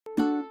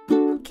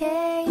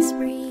case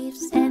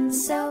briefs, and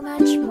so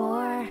much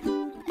more.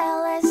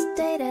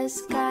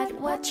 LSData's got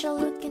what you're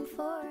looking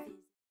for.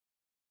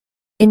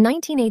 In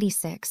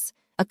 1986,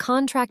 a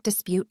contract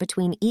dispute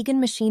between Egan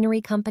Machinery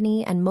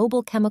Company and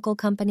Mobil Chemical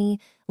Company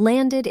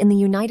landed in the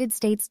United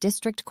States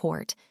District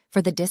Court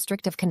for the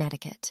District of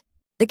Connecticut.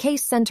 The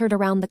case centered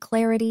around the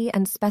clarity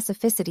and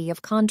specificity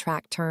of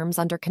contract terms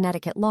under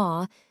Connecticut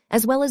law,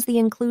 as well as the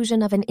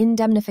inclusion of an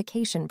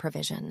indemnification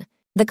provision.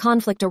 The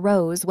conflict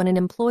arose when an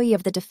employee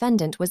of the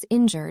defendant was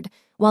injured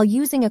while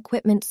using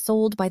equipment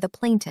sold by the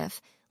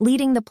plaintiff,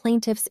 leading the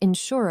plaintiff's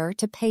insurer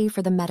to pay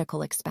for the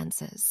medical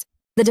expenses.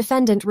 The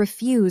defendant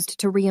refused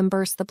to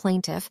reimburse the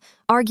plaintiff,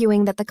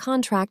 arguing that the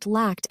contract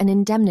lacked an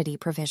indemnity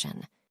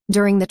provision.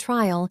 During the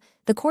trial,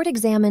 the court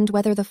examined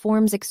whether the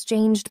forms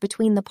exchanged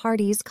between the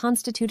parties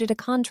constituted a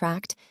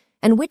contract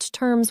and which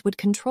terms would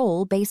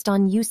control based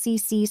on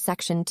UCC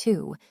Section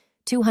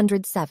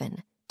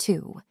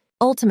 207(2).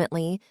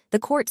 Ultimately, the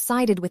court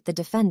sided with the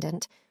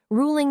defendant,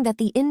 ruling that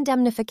the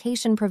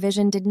indemnification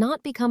provision did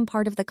not become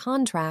part of the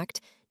contract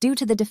due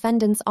to the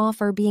defendant's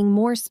offer being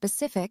more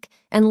specific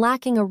and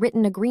lacking a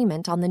written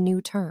agreement on the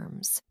new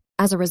terms.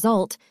 As a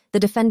result, the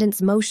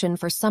defendant's motion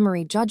for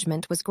summary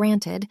judgment was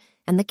granted,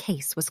 and the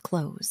case was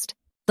closed.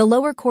 The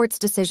lower court's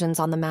decisions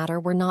on the matter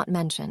were not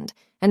mentioned,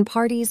 and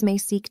parties may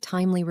seek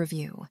timely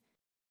review.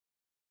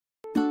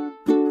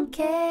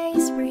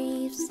 Case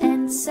briefs,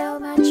 and so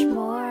much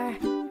more.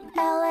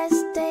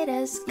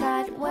 LSData's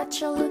got what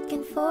you're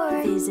looking for.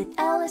 Visit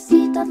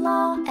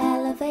lsd.law,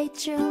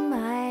 elevate your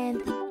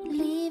mind.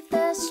 Leave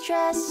the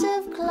stress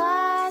of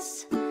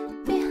class.